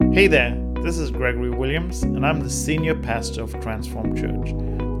Hey there, this is Gregory Williams, and I'm the senior pastor of Transform Church.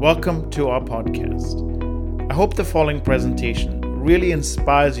 Welcome to our podcast. I hope the following presentation really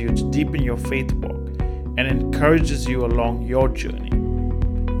inspires you to deepen your faith walk and encourages you along your journey.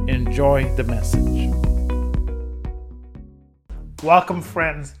 Enjoy the message. Welcome,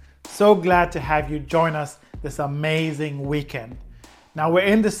 friends. So glad to have you join us this amazing weekend. Now, we're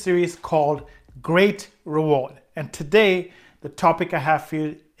in the series called Great Reward, and today the topic I have for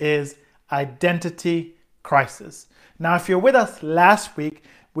you is identity crisis. Now, if you're with us last week,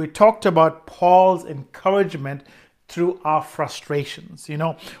 we talked about Paul's encouragement through our frustrations.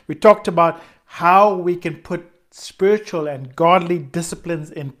 We talked about how we can put spiritual and godly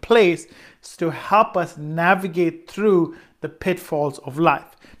disciplines in place to help us navigate through the pitfalls of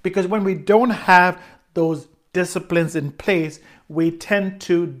life. Because when we don't have those disciplines in place, we tend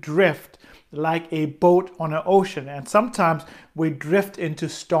to drift like a boat on an ocean. And sometimes we drift into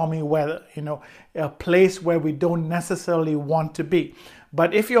stormy weather, a place where we don't necessarily want to be.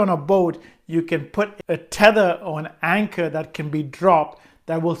 But if you're on a boat, you can put a tether or an anchor that can be dropped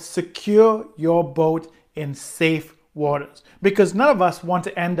that will secure your boat in safe waters. Because none of us want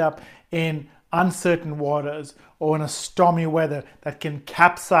to end up in uncertain waters or in a stormy weather that can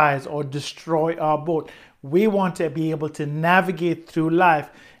capsize or destroy our boat. We want to be able to navigate through life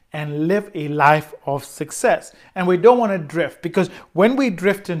and live a life of success. And we don't want to drift, because when we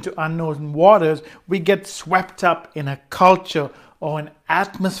drift into unknown waters, we get swept up in a culture or an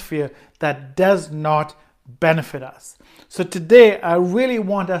atmosphere that does not benefit us. So today, I really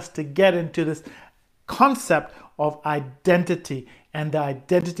want us to get into this concept of identity and the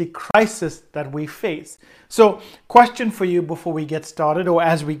identity crisis that we face. So, question for you before we get started, or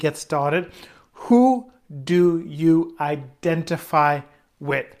as we get started: who do you identify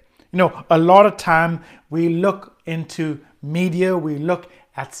with? A lot of time we look into media, we look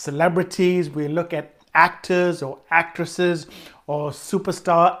at celebrities, we look at actors or actresses or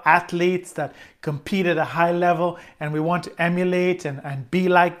superstar athletes that compete at a high level, and we want to emulate and be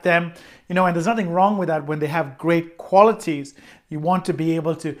like them. And there's nothing wrong with that when they have great qualities. You want to be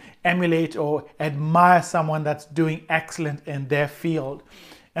able to emulate or admire someone that's doing excellent in their field.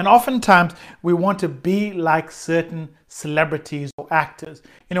 And oftentimes we want to be like certain celebrities or actors.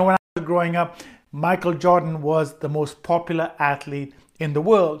 When I was growing up, Michael Jordan was the most popular athlete in the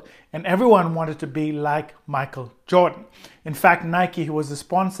world, and everyone wanted to be like Michael Jordan. In fact, Nike, who was the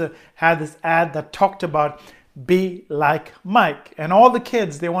sponsor, had this ad that talked about be like Mike. And all the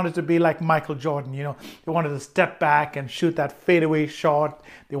kids, they wanted to be like Michael Jordan. They wanted to step back and shoot that fadeaway shot.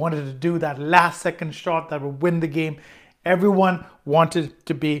 They wanted to do that last second shot that would win the game. Everyone wanted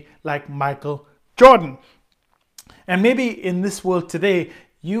to be like Michael Jordan. And maybe in this world today,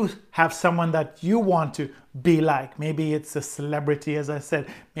 you have someone that you want to be like. Maybe it's a celebrity, as I said,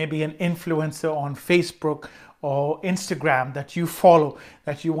 maybe an influencer on Facebook or Instagram that you follow,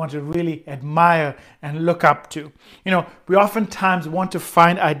 that you want to really admire and look up to. We oftentimes want to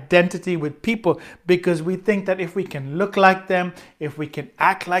find identity with people because we think that if we can look like them, if we can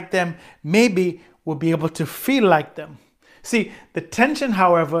act like them, maybe we'll be able to feel like them. See, the tension,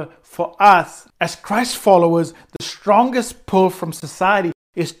 however, for us as Christ followers, the strongest pull from society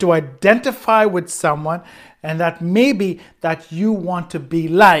is to identify with someone and that maybe that you want to be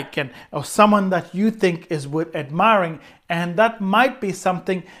like, or someone that you think is worth admiring. And that might be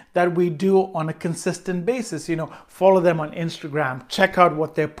something that we do on a consistent basis. Follow them on Instagram, check out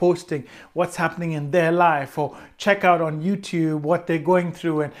what they're posting, what's happening in their life, or check out on YouTube what they're going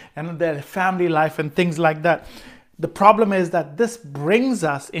through and their family life and things like that. The problem is that this brings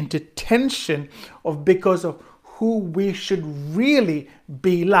us into tension because of who we should really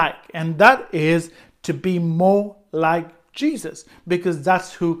be like. And that is to be more like Jesus, because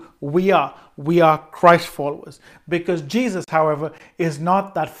that's who we are. We are Christ followers. Because Jesus, however, is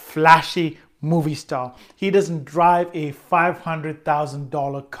not that flashy movie star. He doesn't drive a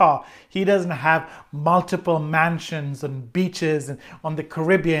 $500,000 car. He doesn't have multiple mansions and beaches and on the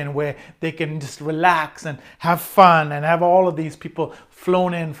Caribbean where they can just relax and have fun and have all of these people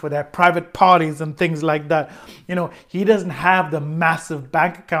flown in for their private parties and things like that. He doesn't have the massive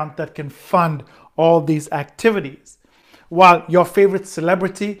bank account that can fund all these activities. While your favorite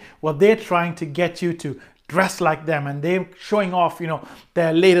celebrity, they're trying to get you to dress like them, and they're showing off,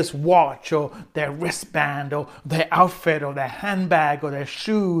 their latest watch or their wristband or their outfit or their handbag or their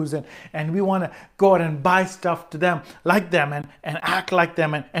shoes, and we want to go out and buy stuff to them like them and act like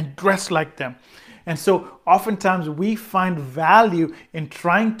them and dress like them. And so oftentimes we find value in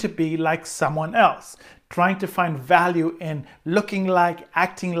trying to be like someone else, trying to find value in looking like,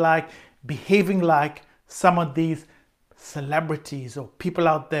 acting like, behaving like some of these celebrities or people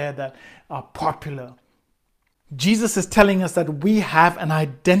out there that are popular. Jesus is telling us that we have an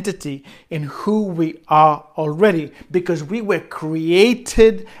identity in who we are already, because we were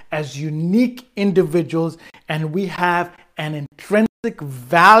created as unique individuals and we have an intrinsic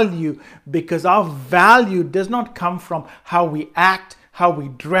value, because our value does not come from how we act, how we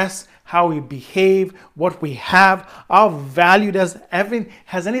dress, how we behave, what we have. Our value has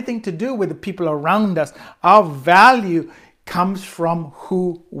anything to do with the people around us. Our value comes from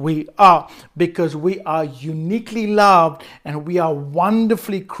who we are, because we are uniquely loved and we are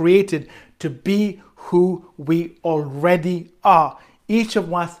wonderfully created to be who we already are. Each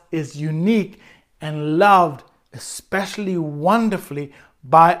of us is unique and loved especially wonderfully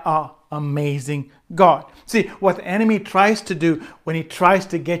by our amazing God. See, what the enemy tries to do when he tries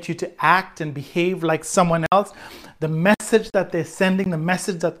to get you to act and behave like someone else, the message that they're sending, the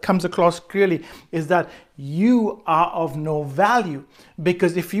message that comes across clearly is that you are of no value.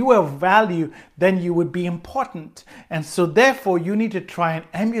 Because if you were of value, then you would be important. And so therefore you need to try and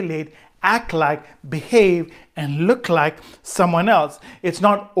emulate, act like, behave, and look like someone else. It's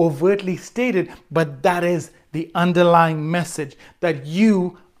not overtly stated, but that is the underlying message, that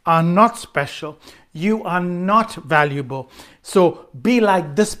you are not special. You are not valuable. So be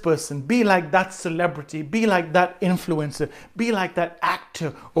like this person, be like that celebrity, be like that influencer, be like that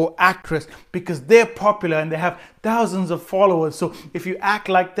actor or actress, because they're popular and they have thousands of followers. So if you act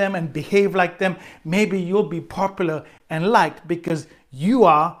like them and behave like them, maybe you'll be popular and liked, because you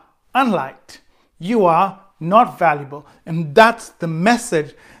are unliked. You are not valuable. And that's the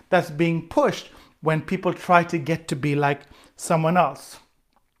message that's being pushed when people try to get to be like someone else.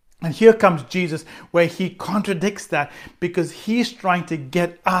 And here comes Jesus, where he contradicts that, because he's trying to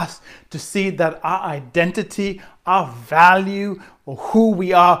get us to see that our identity, our value, or who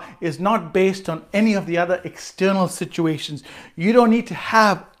we are is not based on any of the other external situations. You don't need to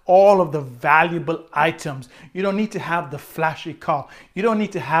have all of the valuable items. You don't need to have the flashy car. You don't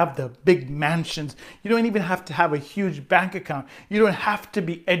need to have the big mansions. You don't even have to have a huge bank account. You don't have to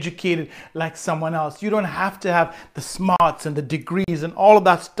be educated like someone else. You don't have to have the smarts and the degrees and all of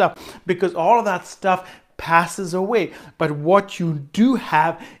that stuff, because all of that stuff passes away. But what you do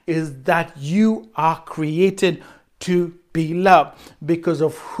have is that you are created to be loved because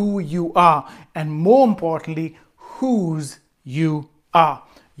of who you are, and more importantly, whose you are.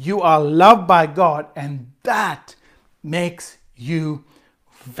 You are loved by God, and that makes you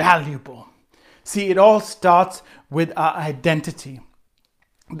valuable. See, it all starts with our identity.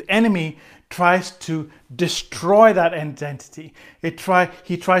 The enemy tries to destroy that identity. He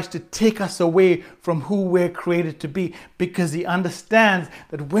tries to take us away from who we're created to be, because he understands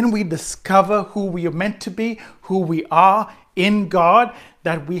that when we discover who we are meant to be, who we are in God,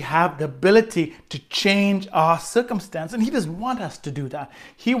 that we have the ability to change our circumstance. And he doesn't want us to do that.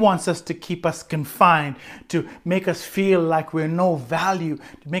 He wants us to keep us confined, to make us feel like we're no value,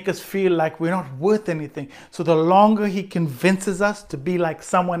 to make us feel like we're not worth anything. So the longer he convinces us to be like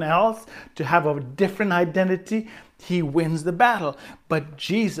someone else, to have a different identity, he wins the battle. But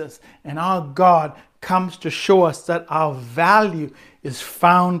Jesus and our God comes to show us that our value is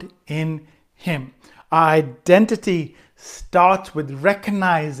found in him. Our identity starts with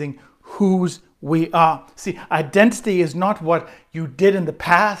recognizing whose we are. See, identity is not what you did in the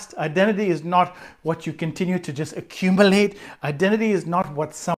past. Identity is not what you continue to just accumulate. Identity is not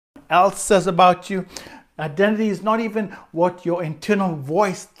what someone else says about you. Identity is not even what your internal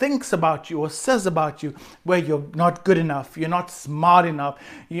voice thinks about you or says about you, where you're not good enough, you're not smart enough,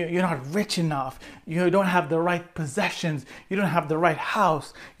 you're not rich enough, you don't have the right possessions, you don't have the right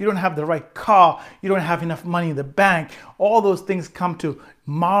house, you don't have the right car, you don't have enough money in the bank. All those things come to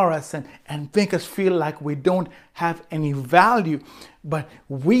mar us and make us feel like we don't have any value. But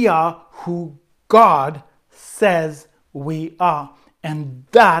we are who God says we are. And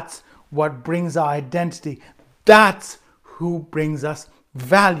that's what brings our identity. That's who brings us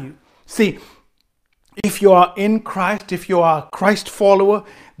value. See, if you are in Christ, if you are a Christ follower,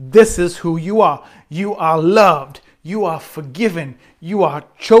 this is who you are. You are loved. You are forgiven. You are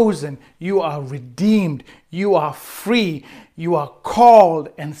chosen. You are redeemed. You are free. You are called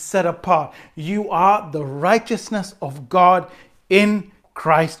and set apart. You are the righteousness of God in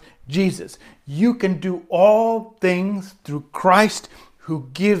Christ Jesus. You can do all things through Christ who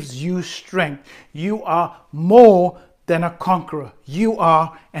gives you strength. You are more than a conqueror. You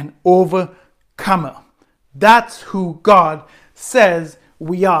are an overcomer. That's who God says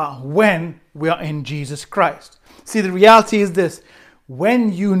we are when we are in Jesus Christ. See, the reality is this: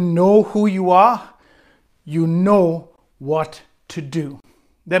 when you know who you are, you know what to do.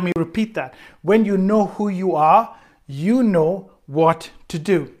 Let me repeat that. When you know who you are, you know what to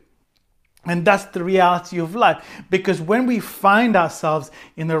do. And that's the reality of life. Because when we find ourselves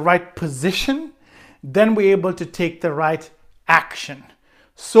in the right position, then we're able to take the right action.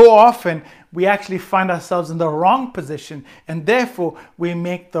 So often we actually find ourselves in the wrong position, and therefore we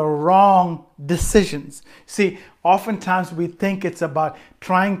make the wrong decisions. See, oftentimes we think it's about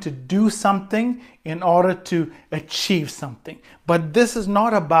trying to do something in order to achieve something. But this is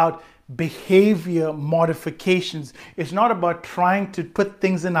not about behavior modifications. It's not about trying to put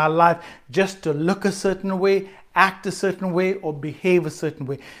things in our life just to look a certain way, act a certain way, or behave a certain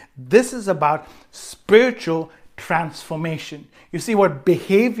way. This is about spiritual transformation. You see, what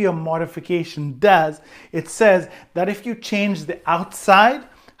behavior modification does, it says that if you change the outside,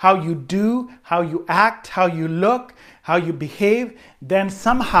 how you do, how you act, how you look, how you behave, then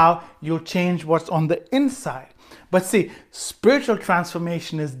somehow you'll change what's on the inside. But see, spiritual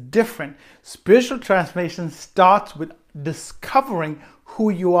transformation is different. Spiritual transformation starts with discovering who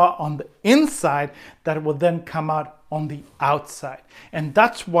you are on the inside that will then come out on the outside. And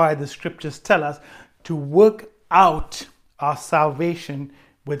that's why the scriptures tell us to work out our salvation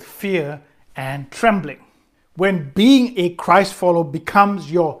with fear and trembling. When being a Christ follower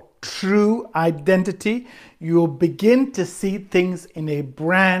becomes your true identity, you'll begin to see things in a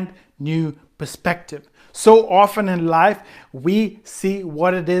brand new perspective. So often in life, we see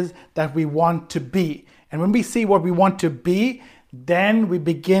what it is that we want to be. And when we see what we want to be, then we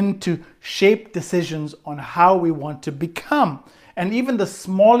begin to shape decisions on how we want to become. And even the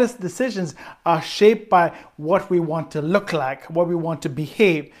smallest decisions are shaped by what we want to look like, what we want to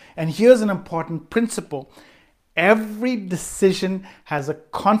behave. And here's an important principle. Every decision has a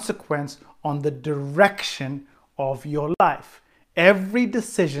consequence on the direction of your life. Every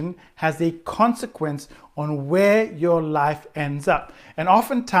decision has a consequence on where your life ends up. And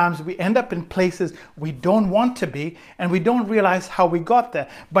oftentimes we end up in places we don't want to be, and we don't realize how we got there.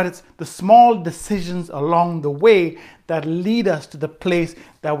 But it's the small decisions along the way that lead us to the place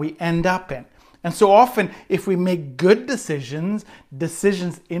that we end up in. And so often, if we make good decisions,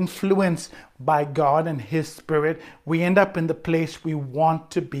 decisions influenced by God and His Spirit, we end up in the place we want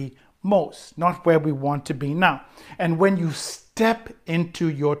to be most, not where we want to be now. And when you step into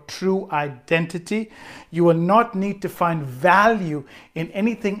your true identity, you will not need to find value in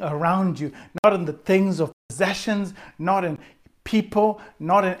anything around you, not in the things of possessions, not in people,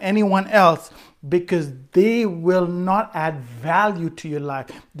 not in anyone else, because they will not add value to your life.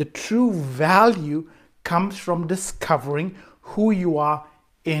 The true value comes from discovering who you are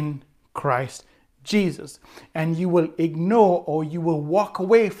in Christ Jesus. And you will ignore, or you will walk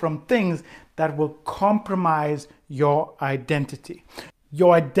away from things that will compromise your identity.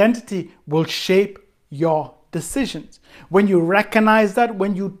 Your identity will shape your decisions. When you recognize that,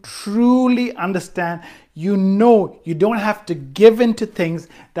 when you truly understand, you know you don't have to give in to things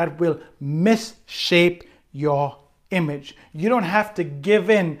that will misshape your image. You don't have to give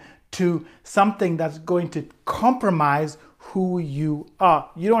in to something that's going to compromise who you are.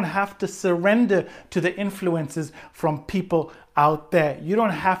 You don't have to surrender to the influences from people out there. You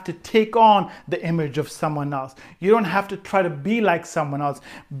don't have to take on the image of someone else. You don't have to try to be like someone else,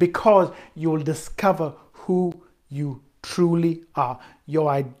 because you will discover who you truly are, your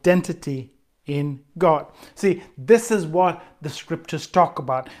identity in God. See, this is what the scriptures talk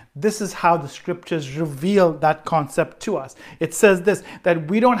about. This is how the scriptures reveal that concept to us. It says this, that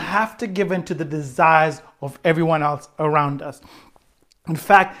we don't have to give in to the desires of everyone else around us. In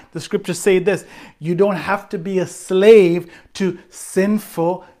fact, the scriptures say this, you don't have to be a slave to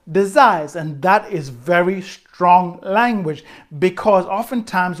sinful desires. And that is very strong language, because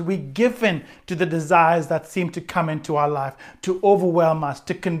oftentimes we give in to the desires that seem to come into our life, to overwhelm us,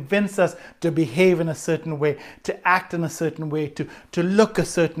 to convince us to behave in a certain way, to act in a certain way, to look a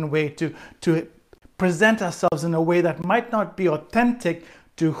certain way, to present ourselves in a way that might not be authentic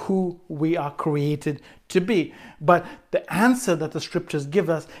to who we are created to be. But the answer that the scriptures give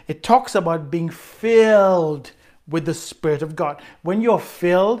us, it talks about being filled with the Spirit of God. When you're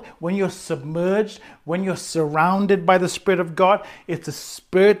filled, when you're submerged, when you're surrounded by the Spirit of God, it's a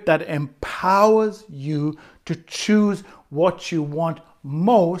Spirit that empowers you to choose what you want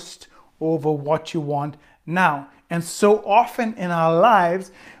most over what you want now. And so often in our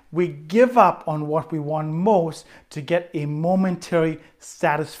lives, we give up on what we want most to get a momentary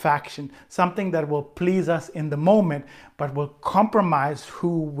satisfaction, something that will please us in the moment, but will compromise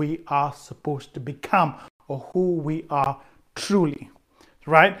who we are supposed to become, or who we are truly,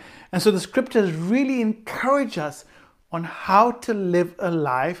 right? And so the scriptures really encourage us on how to live a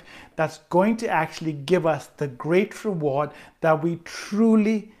life that's going to actually give us the great reward that we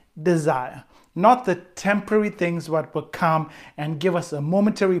truly desire. not the temporary things that will come and give us a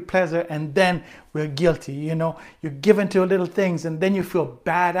momentary pleasure and then we're guilty. You're given to little things and then you feel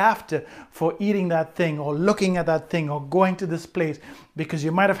bad after for eating that thing or looking at that thing or going to this place, because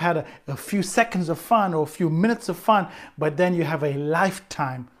you might have had a few seconds of fun or a few minutes of fun, but then you have a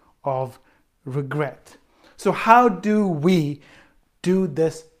lifetime of regret. So how do we do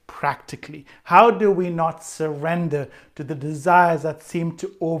this practically? How do we not surrender to the desires that seem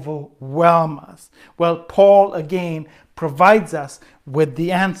to overwhelm us? Well, Paul again provides us with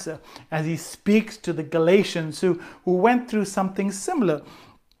the answer as he speaks to the Galatians who went through something similar.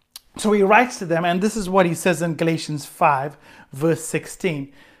 So he writes to them, and this is what he says in Galatians 5, verse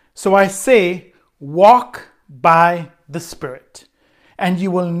 16. So I say, walk by the Spirit, and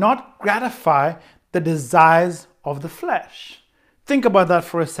you will not gratify the desires of the flesh. Think about that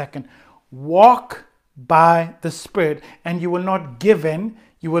for a second. Walk by the Spirit, and you will not give in,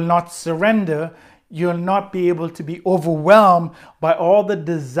 you will not surrender, you will not be able to be overwhelmed by all the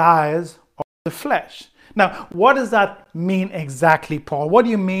desires of the flesh. Now, what does that mean exactly, Paul? What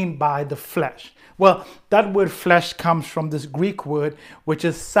do you mean by the flesh? Well, that word flesh comes from this Greek word, which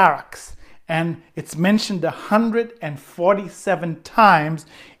is sarx, and it's mentioned 147 times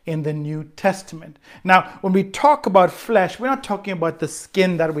in the New Testament. Now, when we talk about flesh, we're not talking about the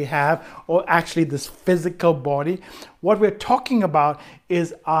skin that we have or actually this physical body. What we're talking about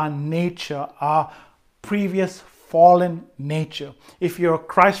is our nature, our previous fallen nature. If you're a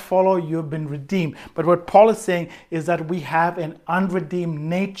Christ follower, you've been redeemed. But what Paul is saying is that we have an unredeemed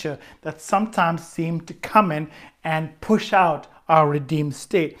nature that sometimes seems to come in and push out our redeemed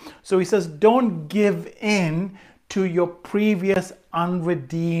state. So he says, don't give in to your previous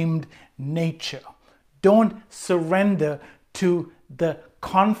unredeemed nature. Don't surrender to the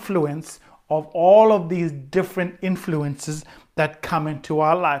confluence of all of these different influences that come into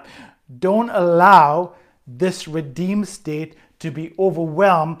our life. Don't allow this redeemed state to be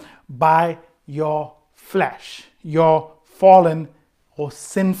overwhelmed by your flesh, your fallen or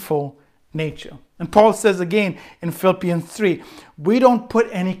sinful nature. And Paul says again in Philippians 3, we don't put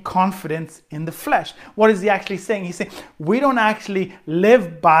any confidence in the flesh. What is he actually saying? He's saying we don't actually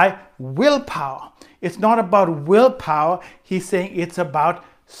live by willpower. It's not about willpower. He's saying it's about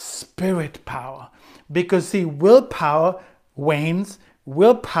spirit power. Because see, willpower wanes,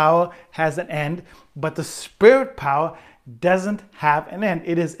 willpower has an end, but the spirit power doesn't have an end.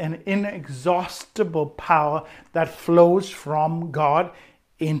 It is an inexhaustible power that flows from God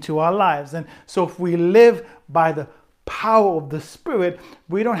into our lives. And so if we live by the power of the Spirit,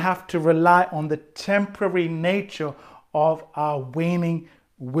 we don't have to rely on the temporary nature of our waning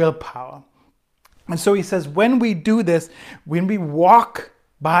willpower. And so he says, when we do this, when we walk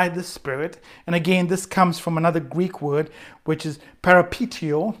by the Spirit, and again, this comes from another Greek word, which is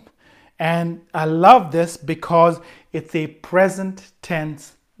peripetio, and I love this because it's a present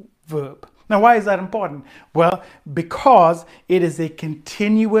tense verb. Now, why is that important? Well, because it is a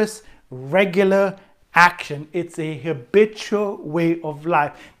continuous, regular action. It's a habitual way of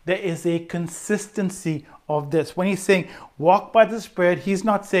life. There is a consistency of this. When he's saying walk by the Spirit, he's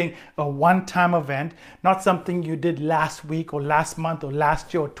not saying a one-time event, not something you did last week or last month or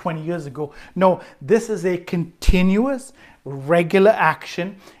last year or 20 years ago. No, this is a continuous, regular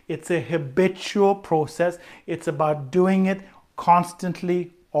action. It's a habitual process. It's about doing it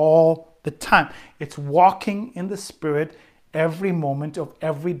constantly all the time. It's walking in the Spirit every moment of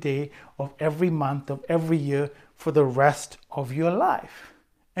every day, of every month, of every year for the rest of your life.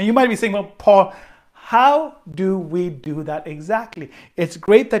 And you might be saying, well, Paul, how do we do that exactly? It's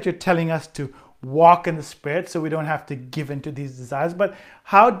great that you're telling us to walk in the Spirit so we don't have to give into these desires, but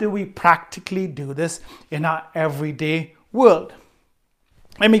how do we practically do this in our everyday world?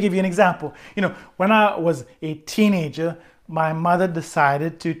 Let me give you an example. When I was a teenager, my mother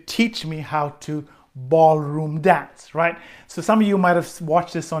decided to teach me how to ballroom dance, right? So some of you might have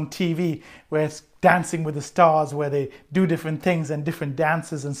watched this on TV where it's Dancing with the Stars, where they do different things and different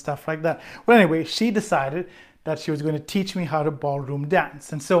dances and stuff like that. Well, anyway, she decided that she was going to teach me how to ballroom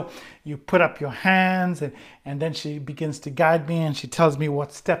dance. And so you put up your hands and then she begins to guide me and she tells me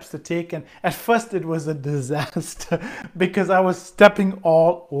what steps to take. And at first it was a disaster because I was stepping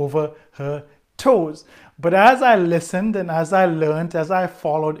all over her toes. But as I listened and as I learned, as I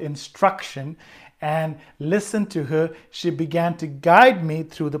followed instruction and listened to her, she began to guide me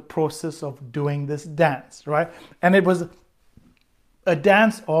through the process of doing this dance, right? And it was a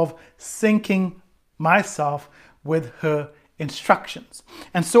dance of syncing myself with her instructions.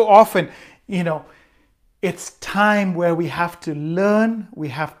 And so often, It's time where we have to learn, we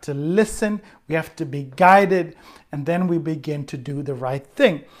have to listen, we have to be guided, and then we begin to do the right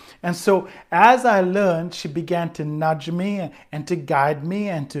thing. And so as I learned, she began to nudge me and to guide me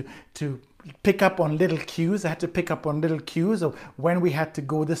and to pick up on little cues. I had to pick up on little cues of when we had to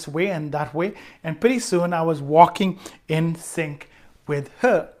go this way and that way. And pretty soon I was walking in sync with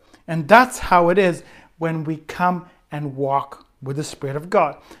her. And that's how it is when we come and walk with the Spirit of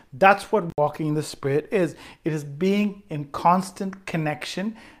God. That's what walking in the Spirit is. It is being in constant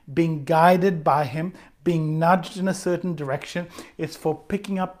connection, being guided by Him, being nudged in a certain direction. It's for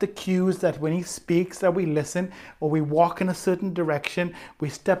picking up the cues that when He speaks that we listen, or we walk in a certain direction, we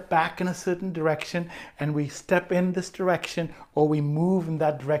step back in a certain direction, and we step in this direction, or we move in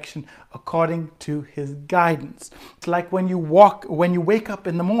that direction according to His guidance. It's like when you wake up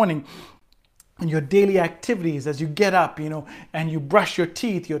in the morning, and your daily activities as you get up, and you brush your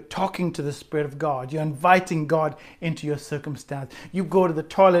teeth, you're talking to the Spirit of God. You're inviting God into your circumstance. You go to the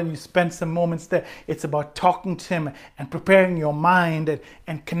toilet and you spend some moments there. It's about talking to Him and preparing your mind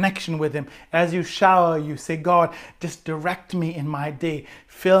and connection with Him. As you shower, you say, God, just direct me in my day.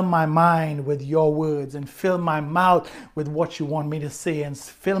 Fill my mind with your words and fill my mouth with what you want me to say, and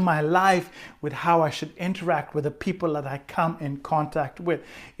fill my life with how I should interact with the people that I come in contact with.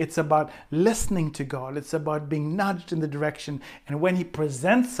 It's about listening to God. It's about being nudged in the direction. And when He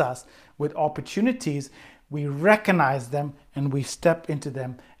presents us with opportunities, we recognize them and we step into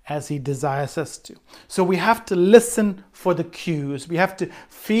them as He desires us to. So we have to listen for the cues. We have to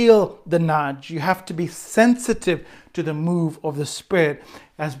feel the nudge. You have to be sensitive to the move of the Spirit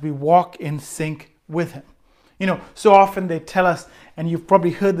as we walk in sync with Him. So often they tell us, and you've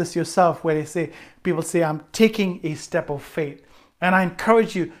probably heard this yourself, where people say, I'm taking a step of faith. And I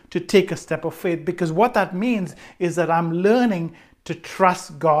encourage you to take a step of faith, because what that means is that I'm learning to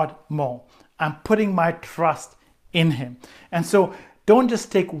trust God more. I'm putting my trust in Him. And so don't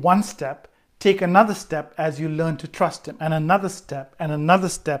just take one step, take another step as you learn to trust Him, and another step, and another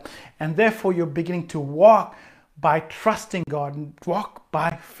step. And therefore you're beginning to walk by trusting God, and walk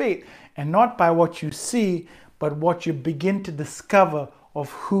by faith, and not by what you see, but what you begin to discover of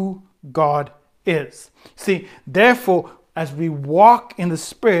who God is. See, therefore, as we walk in the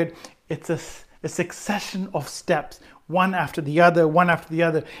Spirit, it's a succession of steps, one after the other, one after the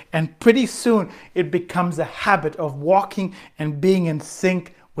other. And pretty soon it becomes a habit of walking and being in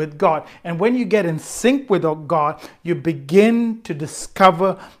sync with God. And when you get in sync with God, you begin to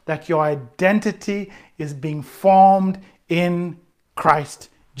discover that your identity is being formed in Christ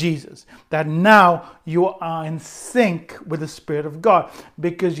Jesus. That now you are in sync with the Spirit of God,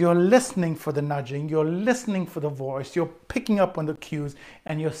 because you're listening for the nudging, you're listening for the voice, you're picking up on the cues,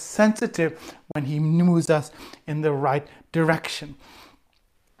 and you're sensitive when He moves us in the right direction.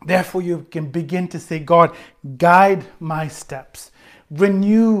 Therefore, you can begin to say, God, guide my steps,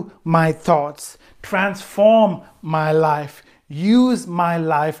 renew my thoughts, transform my life. Use my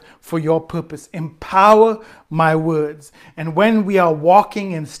life for your purpose. Empower my words. And when we are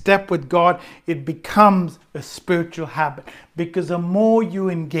walking in step with God, it becomes a spiritual habit. Because the more you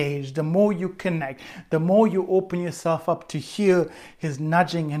engage, the more you connect, the more you open yourself up to hear His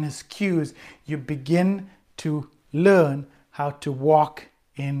nudging and His cues, you begin to learn how to walk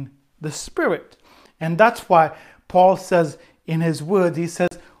in the Spirit. And that's why Paul says in his words, he says,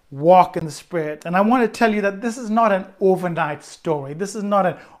 walk in the Spirit. And I want to tell you that this is not an overnight story. This is not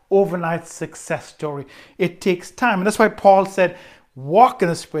an overnight success story. It takes time. And that's why Paul said, walk in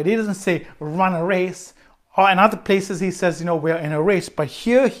the Spirit. He doesn't say run a race. Or in other places he says, we're in a race. But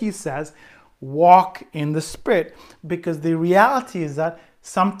here he says, walk in the Spirit. Because the reality is that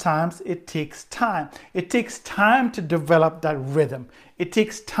sometimes it takes time. It takes time to develop that rhythm. It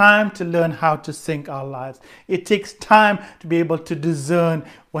takes time to learn how to sync our lives. It takes time to be able to discern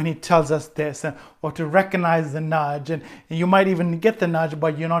when He tells us this, or to recognize the nudge. And you might even get the nudge,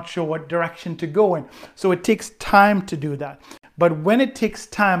 but you're not sure what direction to go in. So it takes time to do that. But when it takes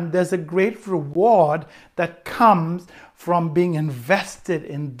time, there's a great reward that comes from being invested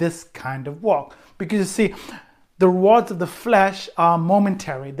in this kind of walk. Because you see, the rewards of the flesh are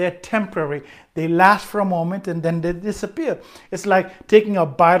momentary. They're temporary. They last for a moment and then they disappear. It's like taking a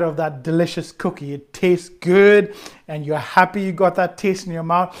bite of that delicious cookie. It tastes good and you're happy you got that taste in your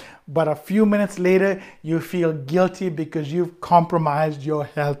mouth. But a few minutes later, you feel guilty because you've compromised your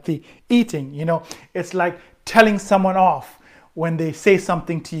healthy eating. It's like telling someone off when they say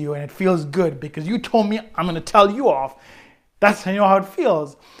something to you and it feels good because you told me I'm going to tell you off. That's how it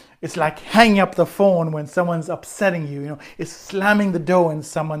feels. It's like hanging up the phone when someone's upsetting you. It's slamming the door in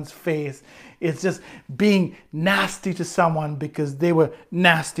someone's face. It's just being nasty to someone because they were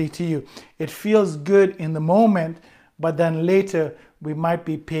nasty to you. It feels good in the moment, but then later we might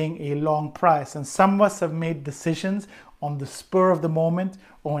be paying a long price. And some of us have made decisions on the spur of the moment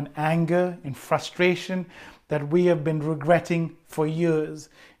or in anger, in frustration, that we have been regretting for years.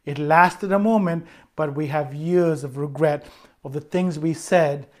 It lasted a moment, but we have years of regret of the things we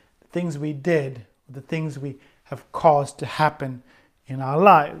said, the things we did, the things we have caused to happen in our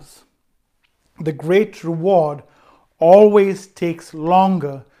lives. The great reward always takes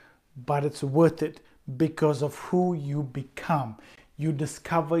longer, but it's worth it because of who you become. You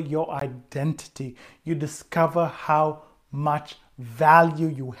discover your identity. You discover how much value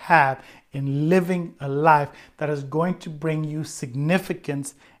you have in living a life that is going to bring you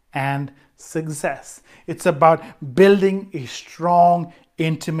significance and success. It's about building a strong,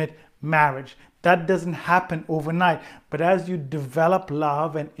 intimate marriage. That doesn't happen overnight, but as you develop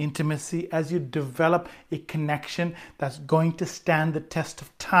love and intimacy, as you develop a connection that's going to stand the test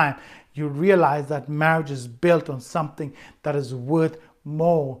of time, you realize that marriage is built on something that is worth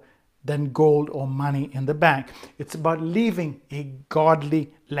more than gold or money in the bank. It's about leaving a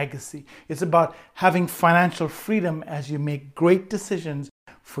godly legacy. It's about having financial freedom as you make great decisions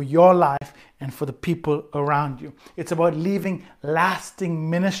for your life and for the people around you. It's about leaving lasting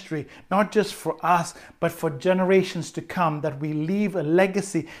ministry, not just for us, but for generations to come, that we leave a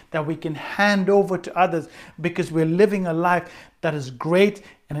legacy that we can hand over to others because we're living a life that is great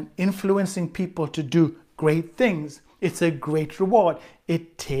and influencing people to do great things. It's a great reward.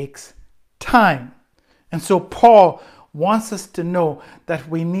 It takes time. And so Paul wants us to know that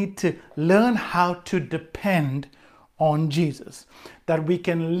we need to learn how to depend on Jesus, that we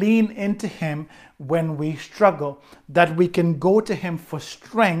can lean into him when we struggle, that we can go to him for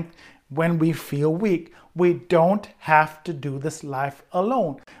strength when we feel weak. We don't have to do this life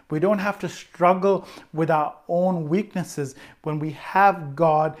alone. We don't have to struggle with our own weaknesses when we have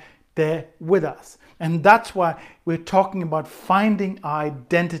God there with us. And that's why we're talking about finding our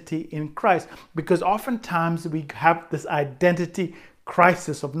identity in Christ, because oftentimes we have this identity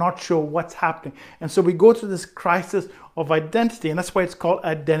crisis of not sure what's happening. And so we go through this crisis of identity, and that's why it's called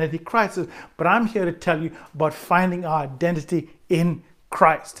identity crisis. But I'm here to tell you about finding our identity in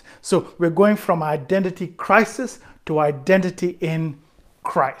Christ. So we're going from identity crisis to identity in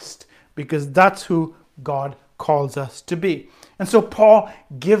Christ, because that's who God calls us to be. And so Paul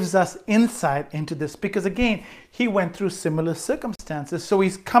gives us insight into this because, again, he went through similar circumstances. So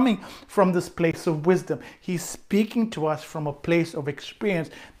he's coming from this place of wisdom. He's speaking to us from a place of experience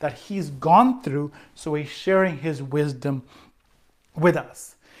that he's gone through. So he's sharing his wisdom with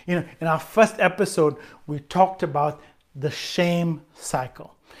us. In our first episode, we talked about the shame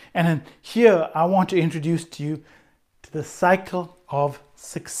cycle. And then here I want to introduce to you to the cycle of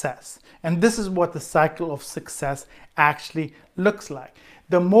success. And this is what the cycle of success actually looks like.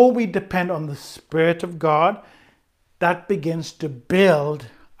 The more we depend on the Spirit of God, that begins to build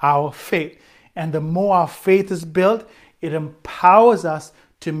our faith. And the more our faith is built, it empowers us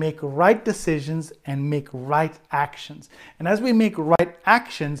to make right decisions and make right actions. And as we make right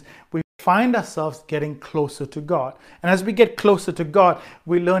actions, we find ourselves getting closer to God. And as we get closer to God,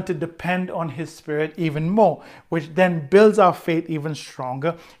 we learn to depend on His Spirit even more, which then builds our faith even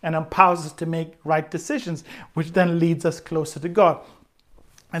stronger and empowers us to make right decisions, which then leads us closer to God.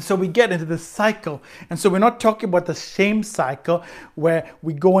 And so we get into this cycle. And so we're not talking about the shame cycle where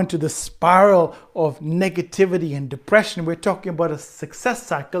we go into the spiral of negativity and depression. We're talking about a success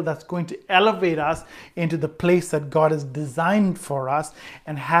cycle that's going to elevate us into the place that God has designed for us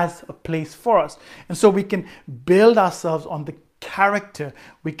and has a place for us. And so we can build ourselves on the character.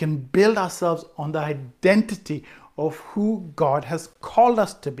 We can build ourselves on the identity of who God has called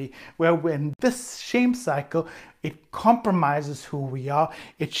us to be, where in this shame cycle, it compromises who we are.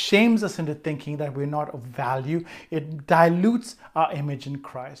 It shames us into thinking that we're not of value. It dilutes our image in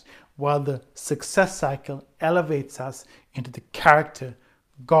Christ, while the success cycle elevates us into the character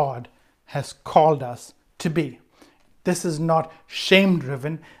God has called us to be. This is not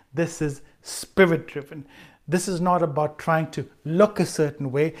shame-driven. This is spirit-driven. This is not about trying to look a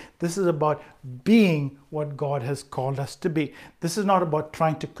certain way. This is about being what God has called us to be. This is not about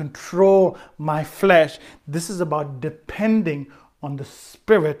trying to control my flesh. This is about depending on the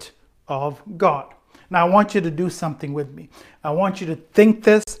Spirit of God. Now, I want you to do something with me. I want you to think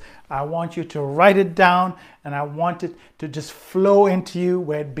this. I want you to write it down, and I want it to just flow into you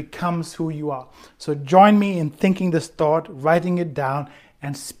where it becomes who you are. So join me in thinking this thought, writing it down,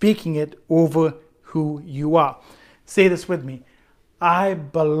 and speaking it over who you are. Say this with me. I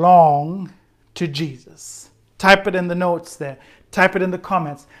belong to Jesus. Type it in the notes there. Type it in the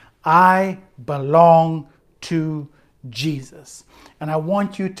comments. I belong to Jesus. And I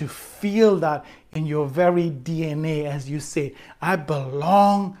want you to feel that in your very DNA as you say, I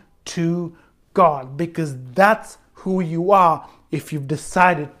belong to God, because that's who you are if you've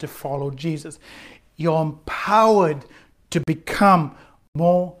decided to follow Jesus. You're empowered to become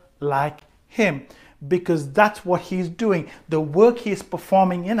more like Him, because that's what He's doing. The work He's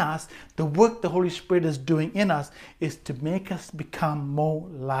performing in us, the work the Holy Spirit is doing in us, is to make us become more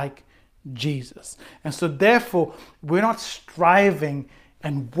like Jesus. And so therefore, we're not striving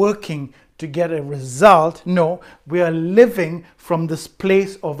and working to get a result. No, we are living from this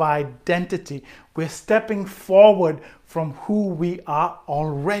place of identity. We're stepping forward from who we are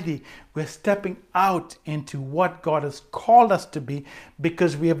already. We're stepping out into what God has called us to be,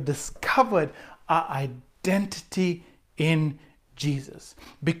 because we have discovered our identity in Jesus.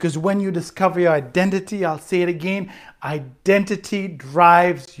 Because when you discover your identity, I'll say it again, identity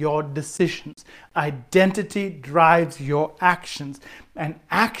drives your decisions. Identity drives your actions. And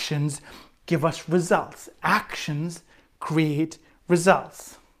actions give us results. Actions create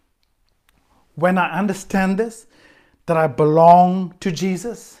results. When I understand this, that I belong to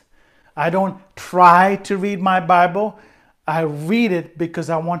Jesus, I don't try to read my Bible. I read it because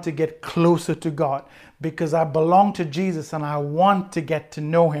I want to get closer to God, because I belong to Jesus and I want to get to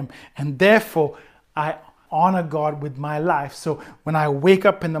know Him. And therefore, I honor God with my life. So when I wake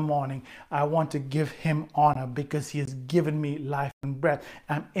up in the morning, I want to give Him honor because He has given me life and breath.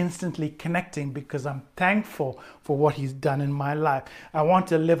 I'm instantly connecting because I'm thankful for what He's done in my life. I want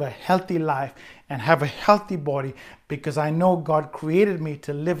to live a healthy life and have a healthy body because I know God created me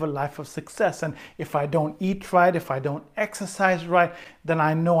to live a life of success. And if I don't eat right, if I don't exercise right, then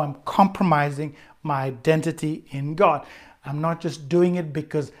I know I'm compromising my identity in God. I'm not just doing it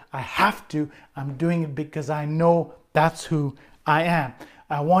because I have to. I'm doing it because I know that's who I am.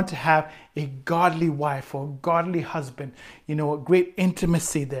 I want to have a godly wife or godly husband, a great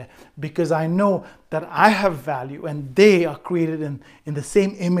intimacy there, because I know that I have value and they are created in the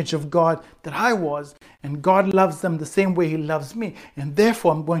same image of God that I was. And God loves them the same way He loves me. And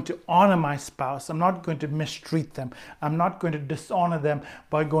therefore, I'm going to honor my spouse. I'm not going to mistreat them. I'm not going to dishonor them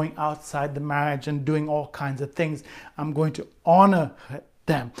by going outside the marriage and doing all kinds of things. I'm going to honor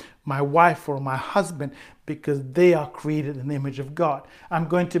them, my wife or my husband, because they are created in the image of God. I'm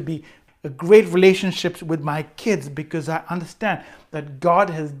going to be a great relationship with my kids because I understand that God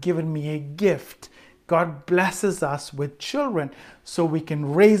has given me a gift. God blesses us with children so we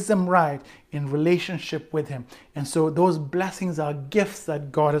can raise them right in relationship with Him. And so those blessings are gifts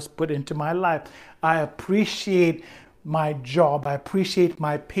that God has put into my life. I appreciate my job. I appreciate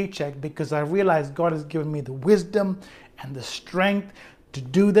my paycheck because I realize God has given me the wisdom and the strength to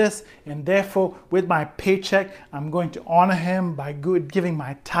do this, and therefore with my paycheck I'm going to honor Him by giving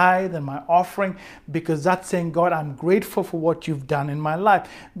my tithe and my offering, because that's saying, God, I'm grateful for what You've done in my life,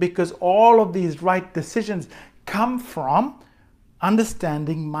 because all of these right decisions come from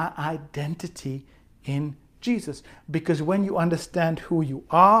understanding my identity in Jesus. Because when you understand who you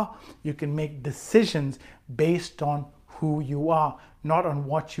are, you can make decisions based on who you are, not on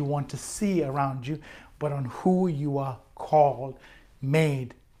what you want to see around you, but on who you are called,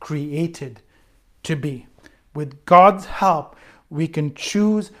 made, created to be. With God's help, we can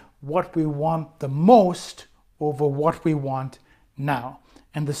choose what we want the most over what we want now.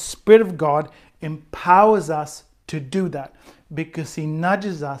 And the Spirit of God empowers us to do that because He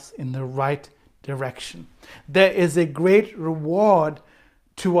nudges us in the right direction. There is a great reward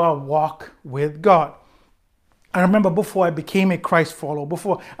to our walk with God. I remember before I became a Christ follower,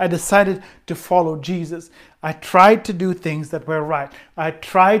 before I decided to follow Jesus, I tried to do things that were right. I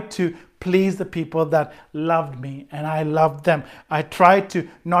tried to please the people that loved me and I loved them. I tried to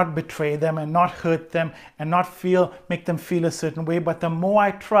not betray them and not hurt them and not make them feel a certain way. But the more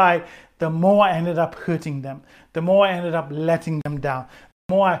I tried, the more I ended up hurting them. The more I ended up letting them down.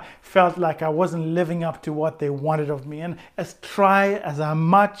 The more I felt like I wasn't living up to what they wanted of me. And try as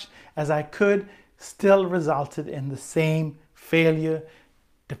much as I could, still resulted in the same failure,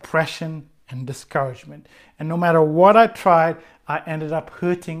 depression, and discouragement. And no matter what I tried, I ended up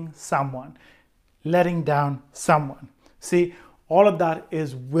hurting someone, letting down someone. See, all of that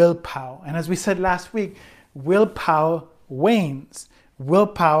is willpower. And as we said last week, willpower wanes.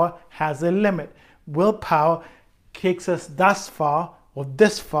 Willpower has a limit. Willpower takes us thus far or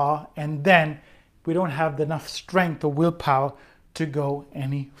this far, and then we don't have enough strength or willpower to go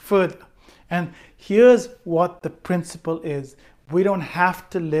any further. And here's what the principle is. We don't have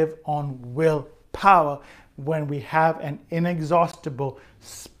to live on willpower. when we have an inexhaustible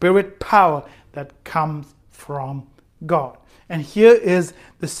spirit power that comes from God. And here is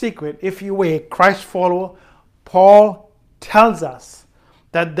the secret. If you were a Christ follower, Paul tells us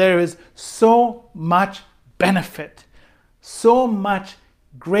that there is so much benefit, so much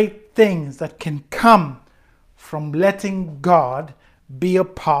great things that can come from letting God be a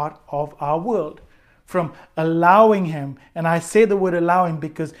part of our world, from allowing him. And I say the word allowing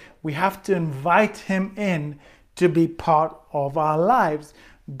because we have to invite him in to be part of our lives.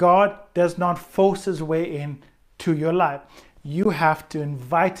 God does not force his way in to your life. You have to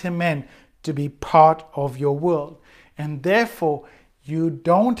invite him in to be part of your world. And therefore, you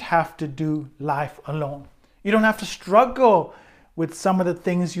don't have to do life alone. You don't have to struggle with some of the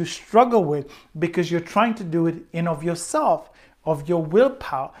things you struggle with because you're trying to do it in of yourself, of your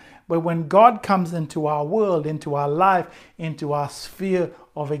willpower. But when God comes into our world, into our life, into our sphere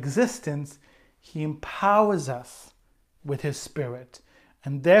of existence, he empowers us with his spirit.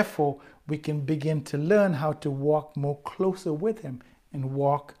 And therefore, we can begin to learn how to walk more closer with him and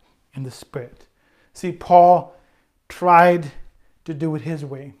walk in the spirit. See, Paul tried to do it his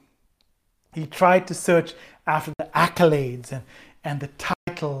way. He tried to search after the accolades and the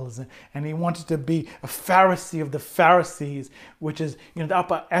titles, and he wanted to be a Pharisee of the Pharisees, which is the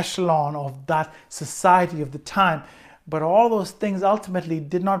upper echelon of that society of the time. But all those things ultimately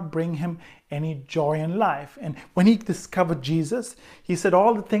did not bring him any joy in life. And when he discovered Jesus, he said,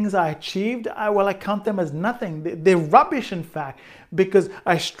 all the things I achieved, I count them as nothing. They're rubbish, in fact, because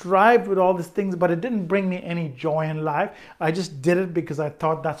I strived with all these things, but it didn't bring me any joy in life. I just did it because I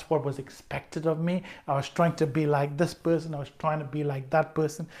thought that's what was expected of me. I was trying to be like this person. I was trying to be like that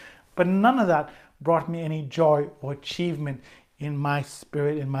person. But none of that brought me any joy or achievement in my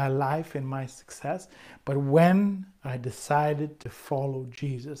spirit, in my life, in my success. But when I decided to follow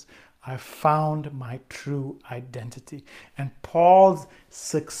Jesus, I found my true identity. And Paul's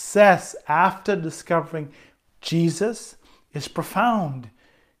success after discovering Jesus is profound.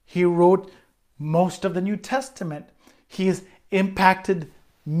 He wrote most of the New Testament. He has impacted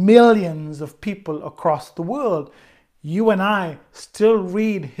millions of people across the world. You and I still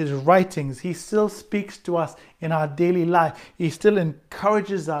read his writings. He still speaks to us in our daily life. He still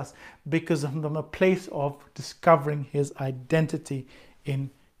encourages us because of the place of discovering his identity in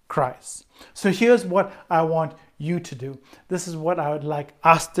Christ. So here's what I want you to do. This is what I would like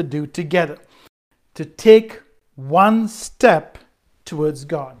us to do together. To take one step towards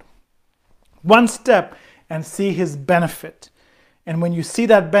God. One step and see his benefit. And when you see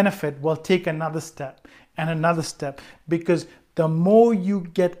that benefit, we'll take another step and another step, because the more you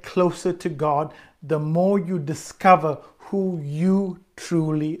get closer to God, the more you discover who you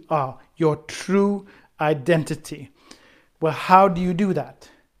truly are, your true identity. Well, how do you do that?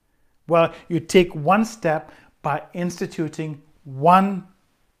 Well, you take one step by instituting one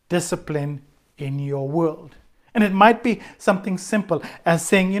discipline in your world. And it might be something simple as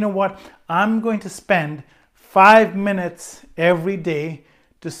saying, you know what, I'm going to spend 5 minutes every day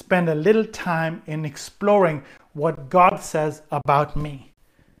to spend a little time in exploring what God says about me,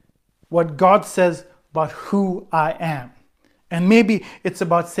 what God says about who I am. And maybe it's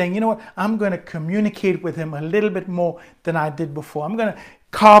about saying, you know what, I'm going to communicate with him a little bit more than I did before. I'm going to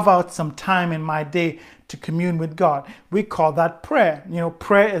carve out some time in my day to commune with God. We call that prayer.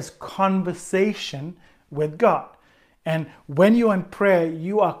 Prayer is conversation with God. And when you're in prayer,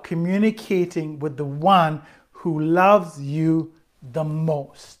 you are communicating with the one who loves you the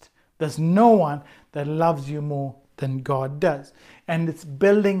most. There's no one that loves you more than God does. And it's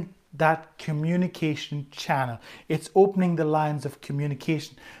building that communication channel. It's opening the lines of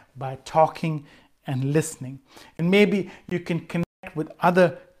communication by talking and listening. And maybe you can connect with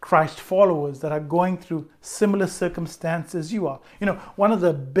other Christ followers that are going through similar circumstances you are. One of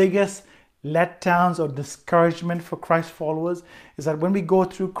the biggest letdowns or discouragement for Christ followers is that when we go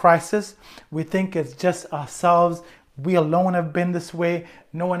through crisis, we think it's just ourselves. We alone have been this way.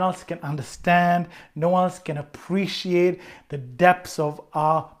 No one else can understand. No one else can appreciate the depths of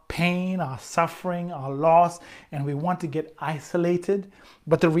our pain, our suffering, our loss, and we want to get isolated.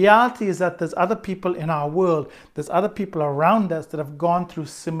 But the reality is that there's other people in our world, there's other people around us that have gone through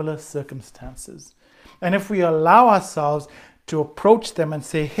similar circumstances. And if we allow ourselves to approach them and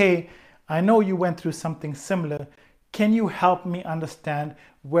say, hey, I know you went through something similar. Can you help me understand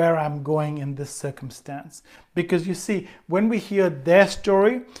where I'm going in this circumstance? Because you see, when we hear their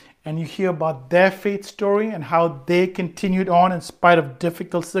story and you hear about their faith story and how they continued on in spite of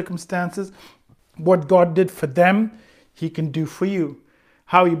difficult circumstances, what God did for them, he can do for you.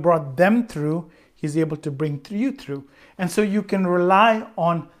 How he brought them through, he's able to bring you through. And so you can rely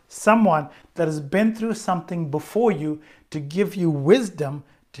on someone that has been through something before you to give you wisdom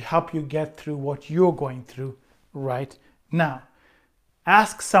to help you get through what you're going through right now.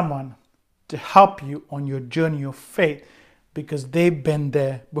 Ask someone to help you on your journey of faith because they've been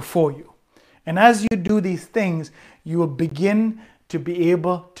there before you. And as you do these things, you will begin to be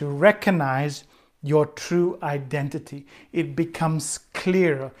able to recognize your true identity. It becomes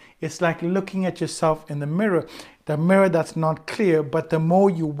clearer. It's like looking at yourself in the mirror that's not clear, but the more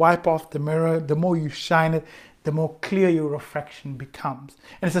you wipe off the mirror, the more you shine it, the more clear your reflection becomes.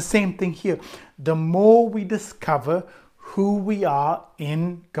 And it's the same thing here. The more we discover who we are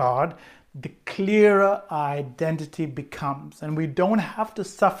in God, the clearer our identity becomes. And we don't have to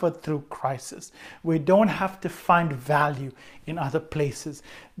suffer through crisis. We don't have to find value in other places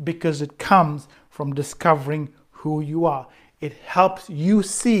because it comes from discovering who you are. It helps you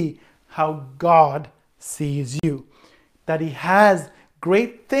see how God sees you, that He has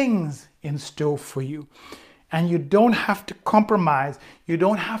great things in store for you. And you don't have to compromise. You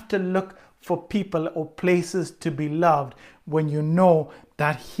don't have to look for people or places to be loved when you know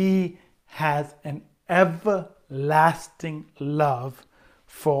that He has an everlasting love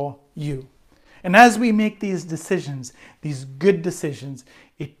for you. And as we make these decisions, these good decisions,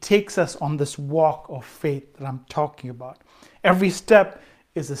 it takes us on this walk of faith that I'm talking about. Every step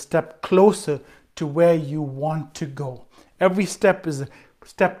is a step closer to where you want to go. Every step is a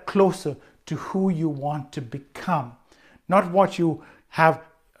step closer to who you want to become. Not what you have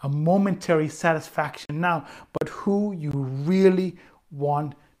a momentary satisfaction now, but who you really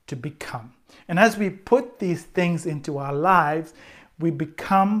want to become. And as we put these things into our lives, we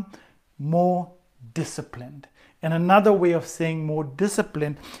become more disciplined. And another way of saying more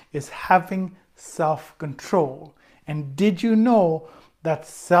disciplined is having self-control. And did you know that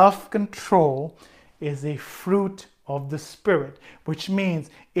self-control is a fruit of the Spirit, which means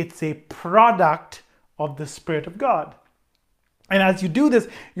it's a product of the Spirit of God? And as you do this,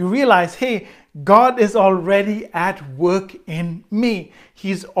 you realize, hey, God is already at work in me.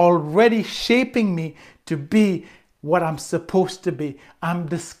 He's already shaping me to be what I'm supposed to be. I'm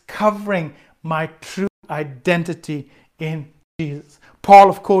discovering my true identity in Jesus. Paul,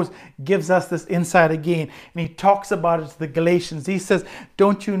 of course, gives us this insight again, and he talks about it to the Galatians. He says,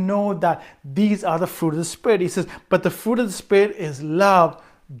 don't you know that these are the fruit of the Spirit? He says, but the fruit of the Spirit is love,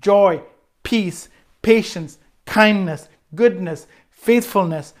 joy, peace, patience, kindness, goodness,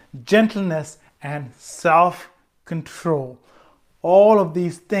 faithfulness, gentleness, and self-control. All of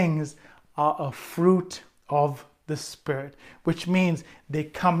these things are a fruit of the Spirit, which means they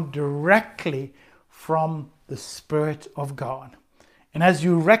come directly from the Spirit of God. And as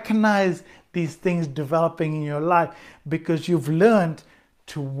you recognize these things developing in your life, because you've learned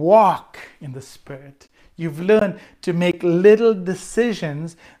to walk in the Spirit, you've learned to make little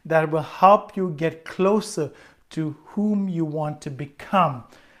decisions that will help you get closer to whom you want to become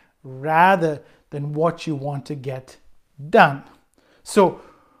rather than what you want to get done. So,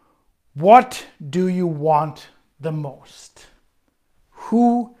 what do you want the most?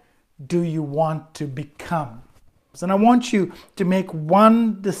 Who do you want to become? And I want you to make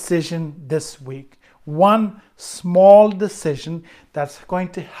one decision this week, one small decision that's going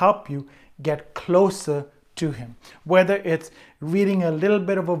to help you get closer to Him. Whether it's reading a little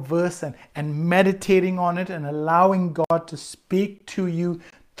bit of a verse and meditating on it and allowing God to speak to you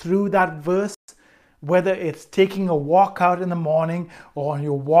through that verse, whether it's taking a walk out in the morning or on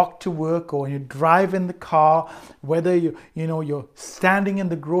your walk to work or you drive in the car, whether you're standing in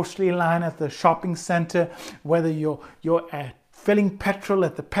the grocery line at the shopping center, whether you're filling petrol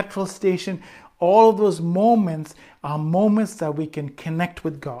at the petrol station, all of those moments are moments that we can connect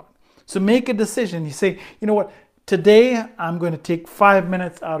with God. So make a decision. You say, you know what, today I'm going to take 5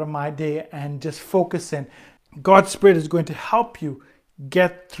 minutes out of my day and just focus in. God's Spirit is going to help you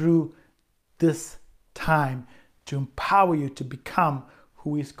get through this time to empower you to become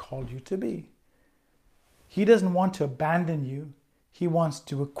who He's called you to be. He doesn't want to abandon you. He wants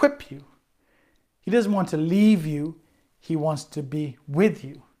to equip you. He doesn't want to leave you. He wants to be with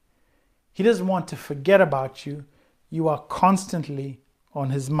you. He doesn't want to forget about you. You are constantly on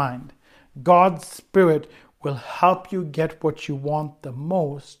His mind. God's Spirit will help you get what you want the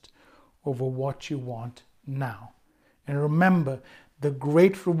most over what you want now. And remember, the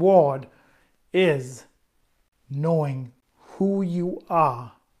great reward is knowing who you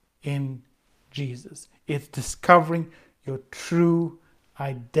are in Jesus. It's discovering your true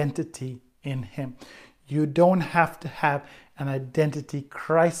identity in Him. You don't have to have an identity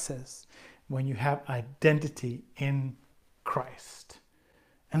crisis when you have identity in Christ.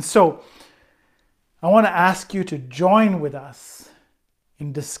 And so, I want to ask you to join with us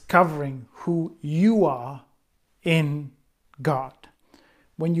in discovering who you are in God.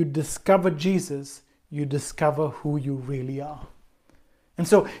 When you discover Jesus, you discover who you really are. And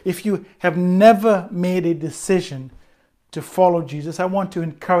so if you have never made a decision to follow Jesus, I want to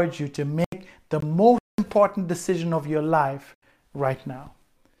encourage you to make the most important decision of your life right now.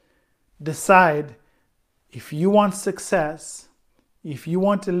 Decide if you want success, if you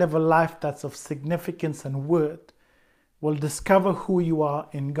want to live a life that's of significance and worth, well, discover who you are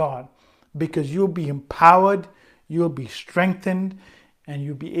in God, because you'll be empowered, you'll be strengthened, and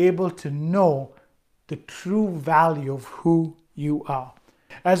you'll be able to know the true value of who you are.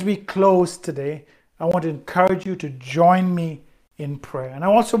 As we close today, I want to encourage you to join me in prayer. And I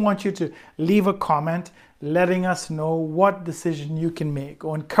also want you to leave a comment letting us know what decision you can make,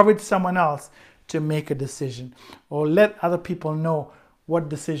 or encourage someone else to make a decision, or let other people know what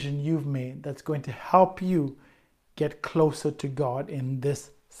decision you've made that's going to help you get closer to God in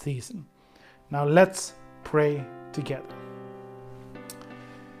this season. Now let's pray together.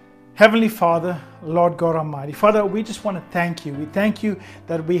 Heavenly Father, Lord God Almighty, Father, we just want to thank you. We thank you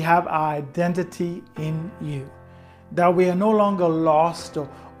that we have our identity in you, that we are no longer lost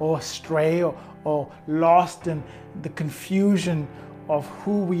or astray or lost in the confusion of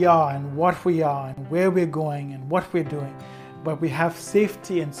who we are and what we are and where we're going and what we're doing, but we have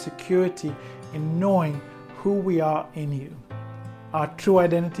safety and security in knowing who we are in you. Our true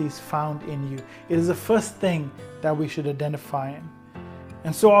identity is found in you. It is the first thing that we should identify in.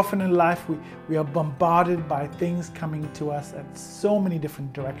 And so often in life, we are bombarded by things coming to us at so many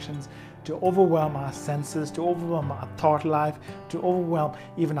different directions to overwhelm our senses, to overwhelm our thought life, to overwhelm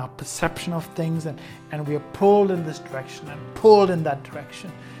even our perception of things. And we are pulled in this direction and pulled in that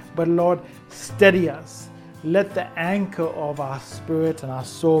direction. But Lord, steady us. Let the anchor of our spirit and our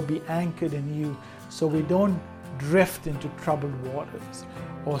soul be anchored in you, so we don't drift into troubled waters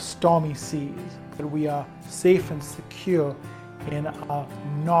or stormy seas, but we are safe and secure in our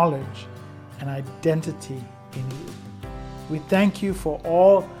knowledge and identity in you. We thank you for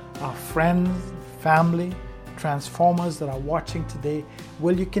all our friends, family, transformers that are watching today.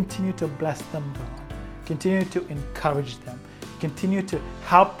 Will you continue to bless them, God? Continue to encourage them. Continue to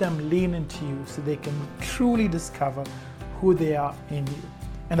help them lean into you so they can truly discover who they are in you.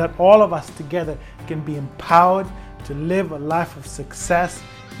 And that all of us together can be empowered to live a life of success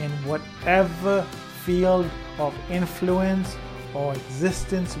in whatever field of influence or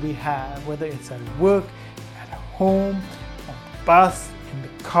existence we have, whether it's at work, at home, on the bus, in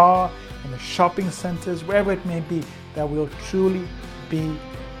the car, in the shopping centers, wherever it may be, that we'll truly be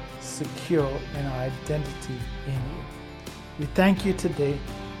secure in our identity in you. We thank you today.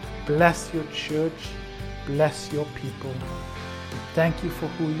 Bless your church. Bless your people. We thank you for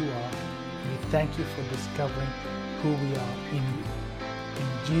who you are. We thank you for discovering who we are in you. In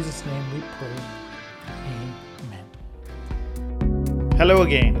Jesus' name we pray. Amen. Hello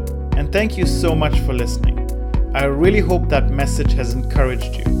again, and thank you so much for listening. I really hope that message has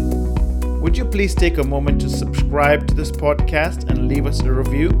encouraged you. Would you please take a moment to subscribe to this podcast and leave us a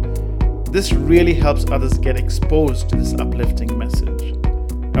review? This really helps others get exposed to this uplifting message.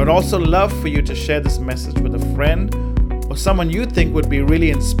 I would also love for you to share this message with a friend or someone you think would be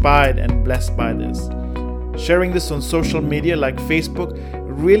really inspired and blessed by this. Sharing this on social media like Facebook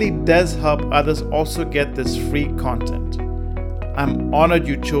really does help others also get this free content. I'm honored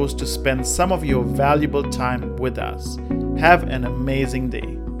you chose to spend some of your valuable time with us. Have an amazing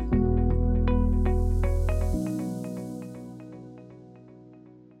day.